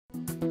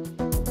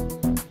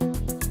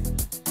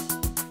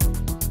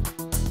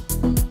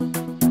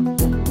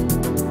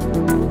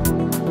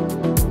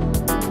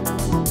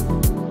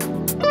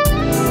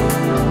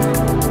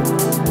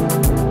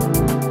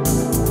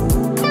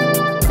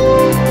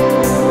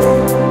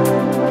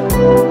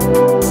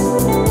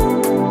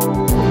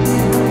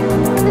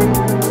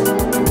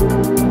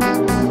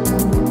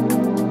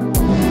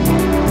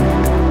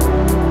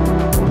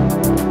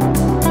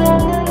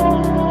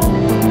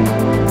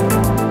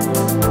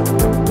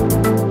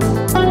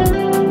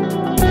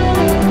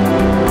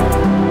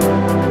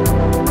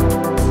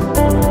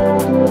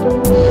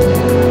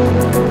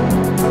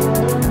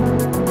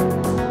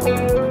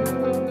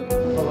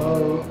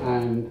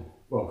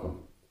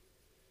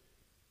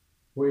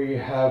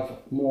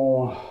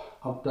more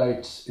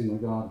updates in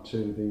regard to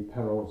the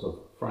perils of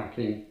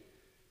fracking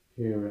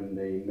here in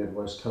the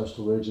Midwest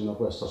coastal region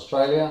of West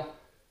Australia.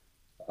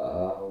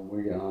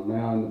 We are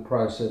now in the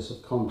process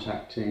of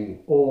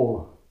contacting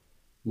all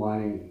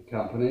mining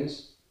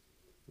companies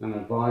and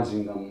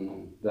advising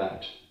them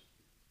that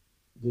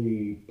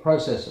the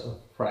process of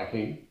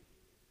fracking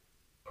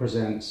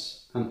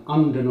presents an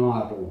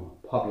undeniable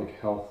public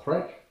health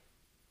threat.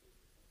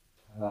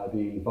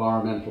 The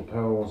environmental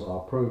perils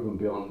are proven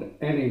beyond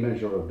any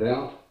measure of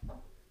doubt,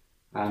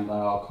 and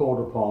they are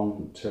called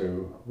upon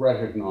to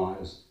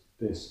recognise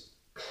this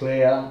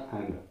clear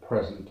and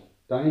present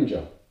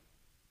danger.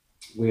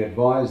 We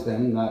advise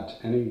them that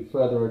any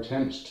further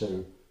attempts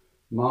to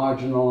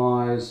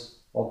marginalise,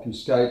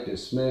 obfuscate,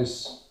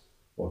 dismiss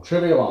or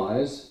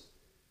trivialise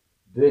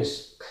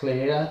this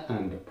clear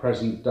and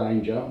present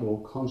danger will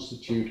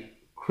constitute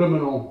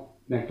criminal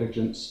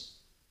negligence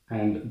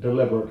and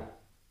deliberate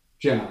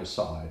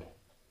genocide.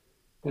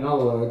 In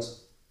other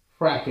words,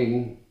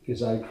 fracking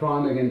is a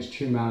crime against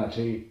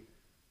humanity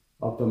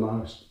of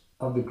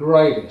the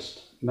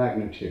greatest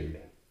magnitude.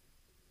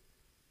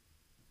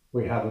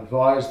 We have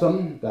advised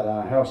them that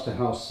our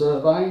house-to-house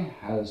survey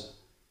has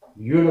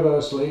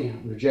universally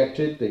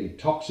rejected the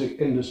toxic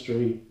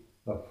industry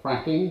of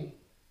fracking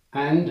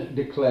and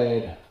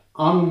declared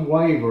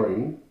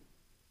unwavering,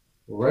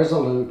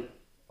 resolute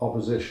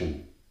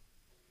opposition.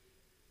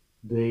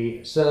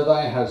 The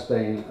survey has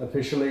been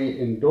officially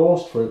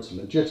endorsed for its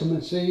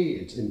legitimacy,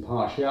 its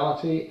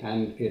impartiality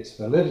and its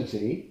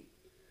validity,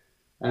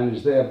 and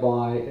is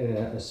thereby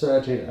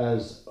asserted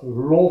as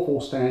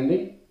lawful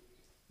standing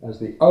as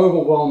the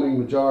overwhelming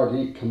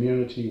majority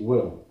community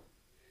will.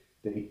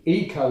 The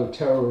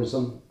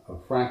eco-terrorism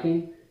of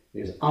fracking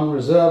is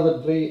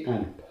unreservedly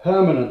and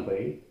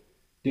permanently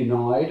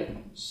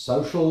denied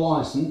social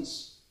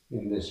licence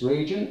in this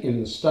region, in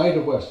the state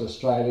of West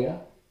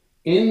Australia,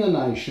 in the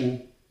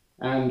nation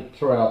and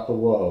throughout the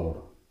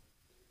world.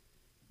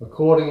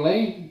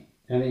 Accordingly,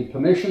 any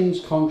permissions,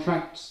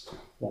 contracts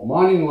or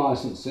mining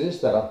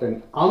licences that have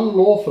been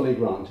unlawfully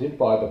granted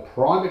by the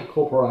private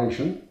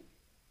corporation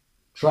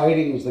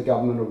trading as the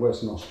Government of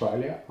Western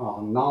Australia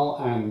are null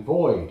and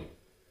void.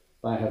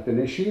 They have been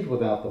issued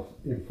without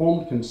the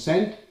informed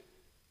consent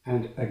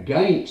and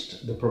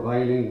against the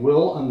prevailing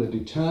will and the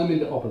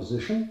determined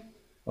opposition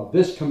of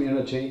this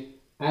community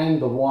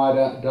and the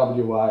wider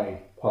WA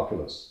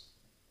populace.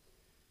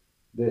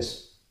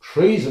 This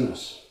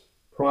treasonous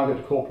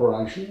private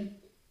corporation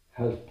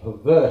has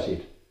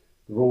perverted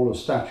the rule of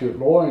statute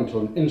law into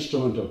an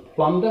instrument of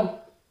plunder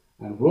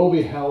and will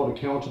be held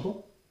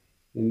accountable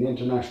in the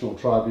International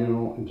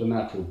Tribunal into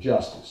Natural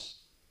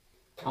Justice.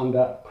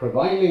 Under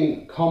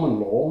prevailing common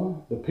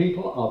law, the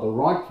people are the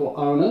rightful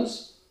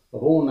owners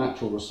of all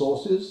natural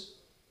resources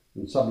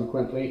and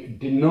subsequently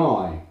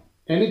deny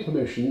any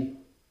permission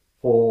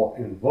for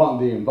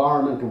the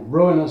environmental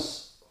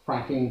ruinous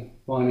fracking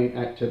mining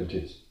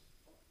activities.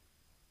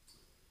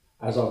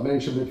 As I've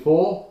mentioned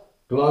before,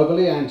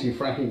 globally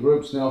anti-fracking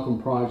groups now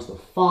comprise the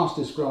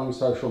fastest growing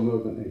social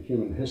movement in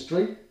human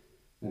history,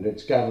 and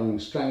it's gathering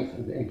strength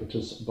and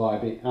impetus by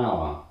the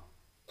hour.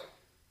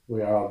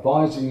 We are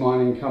advising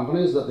mining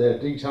companies that their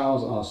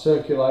details are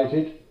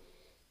circulated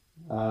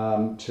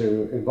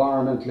to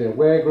environmentally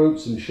aware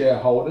groups and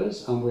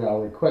shareholders, and we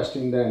are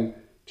requesting them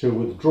to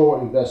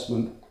withdraw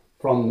investment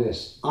from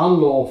this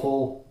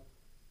unlawful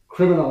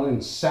criminal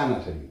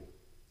insanity.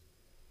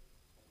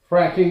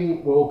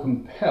 Fracking will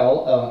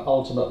compel,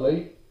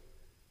 ultimately,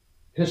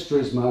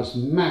 history's most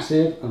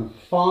massive and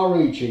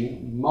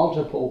far-reaching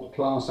multiple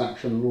class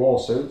action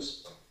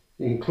lawsuits,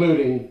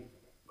 including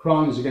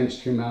crimes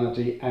against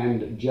humanity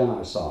and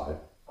genocide.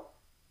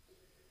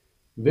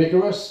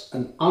 Vigorous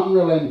and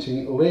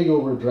unrelenting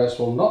legal redress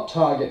will not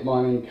target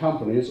mining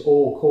companies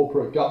or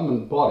corporate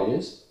government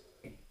bodies,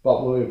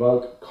 but will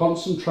evoke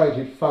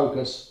concentrated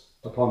focus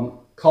upon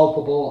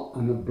culpable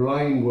and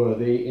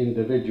blameworthy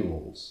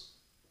individuals.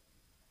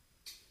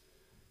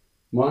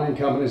 Mining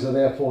companies are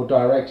therefore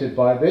directed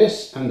by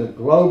this and the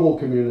global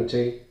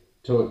community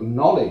to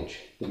acknowledge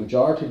the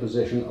majority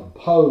position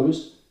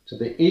opposed to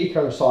the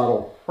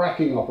ecocidal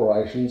fracking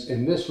operations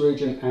in this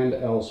region and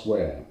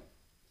elsewhere.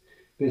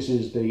 This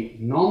is the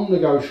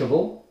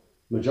non-negotiable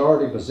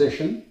majority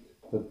position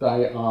that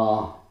they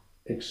are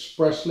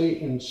expressly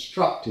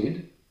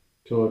instructed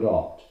to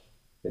adopt.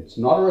 It's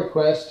not a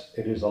request,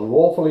 it is a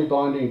lawfully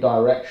binding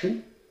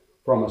direction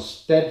from a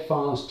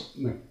steadfast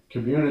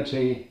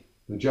community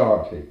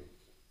majority.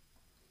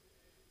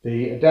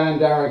 The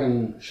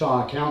Dandaragan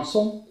Shire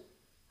Council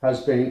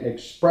has been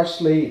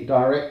expressly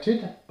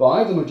directed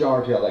by the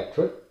majority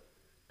electorate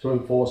to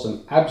enforce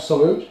an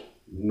absolute,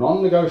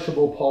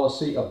 non-negotiable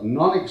policy of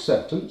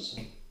non-acceptance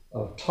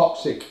of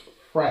toxic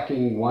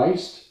fracking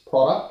waste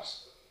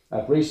products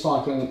at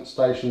recycling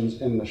stations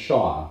in the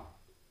Shire.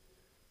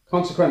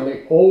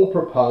 Consequently, all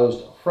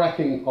proposed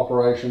fracking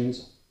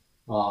operations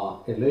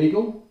are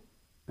illegal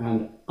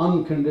and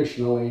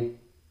unconditionally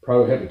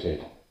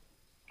prohibited.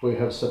 We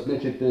have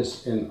submitted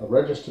this in a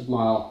registered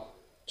mail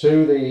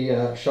to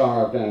the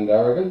Shire of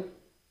Dandaragan,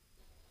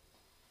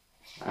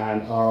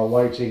 and are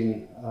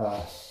awaiting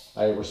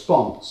a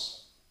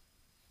response.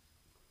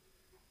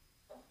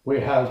 We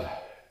have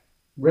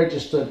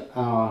registered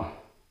our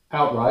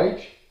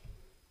outrage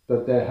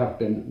that there have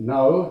been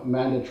no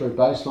mandatory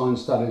baseline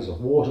studies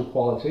of water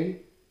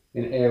quality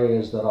in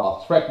areas that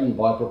are threatened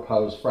by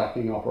proposed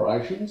fracking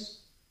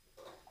operations.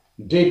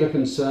 Deeper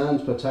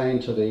concerns pertain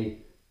to the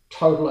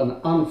total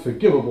and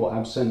unforgivable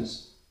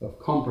absence of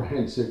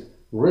comprehensive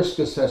risk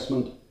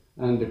assessment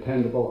and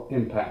dependable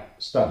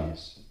impact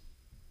studies.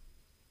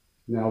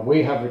 Now,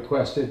 we have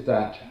requested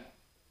that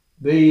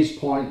these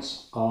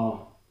points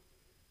are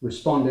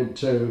responded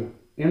to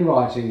in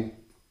writing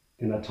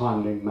in a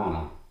timely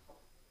manner.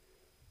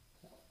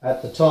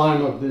 At the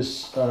time of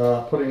this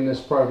putting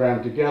this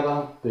program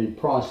together, the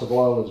price of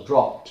oil has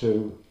dropped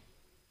to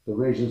the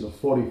regions of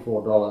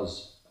 $44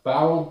 a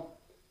barrel.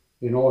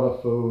 In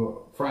order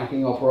for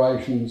fracking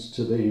operations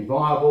to be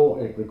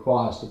viable, it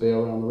requires to be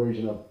around the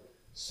region of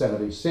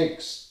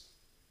 76.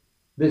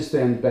 This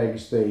then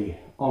begs the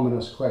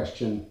ominous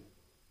question,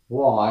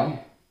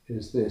 why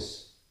is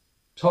this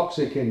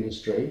toxic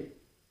industry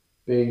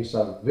being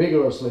so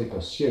vigorously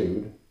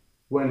pursued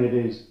when it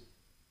is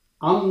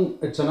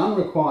it's an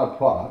unrequired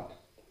product,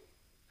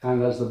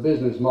 and as the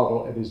business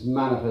model it is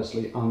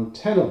manifestly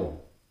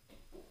untenable?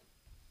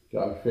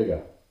 Go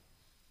figure.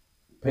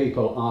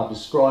 People are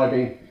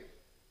describing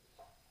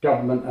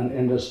government and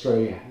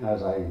industry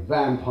as a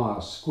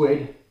vampire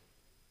squid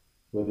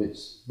with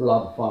its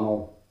blood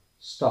funnel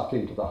stuck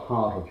into the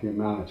heart of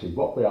humanity.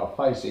 What we are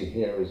facing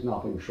here is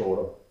nothing short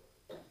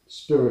of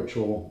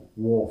spiritual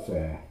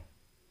warfare.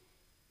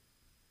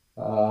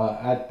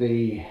 At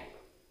the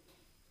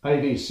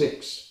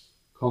AV6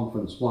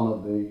 conference, one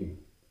of the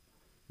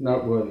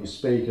noteworthy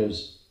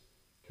speakers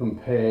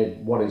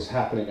compared what is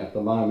happening at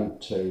the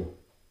moment to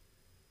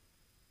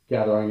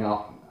gathering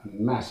up a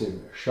massive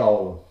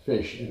shoal of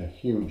fish in a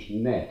huge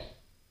net,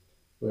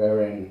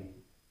 wherein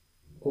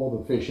all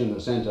the fish in the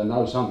centre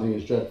know something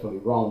is dreadfully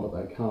wrong,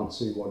 but they can't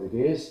see what it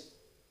is.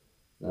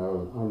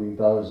 Only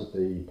those at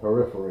the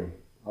periphery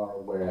are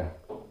aware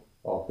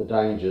of the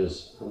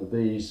dangers, and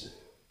these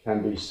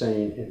can be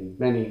seen in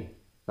many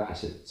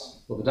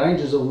facets. Well, the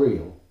dangers are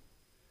real,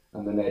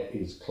 and the net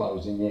is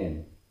closing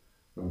in.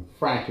 And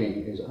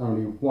fracking is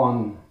only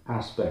one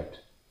aspect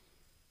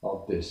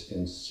of this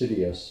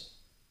insidious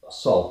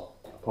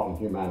assault upon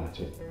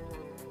humanity.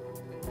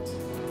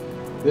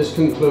 This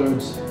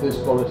concludes this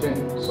bulletin,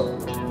 so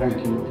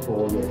thank you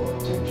for your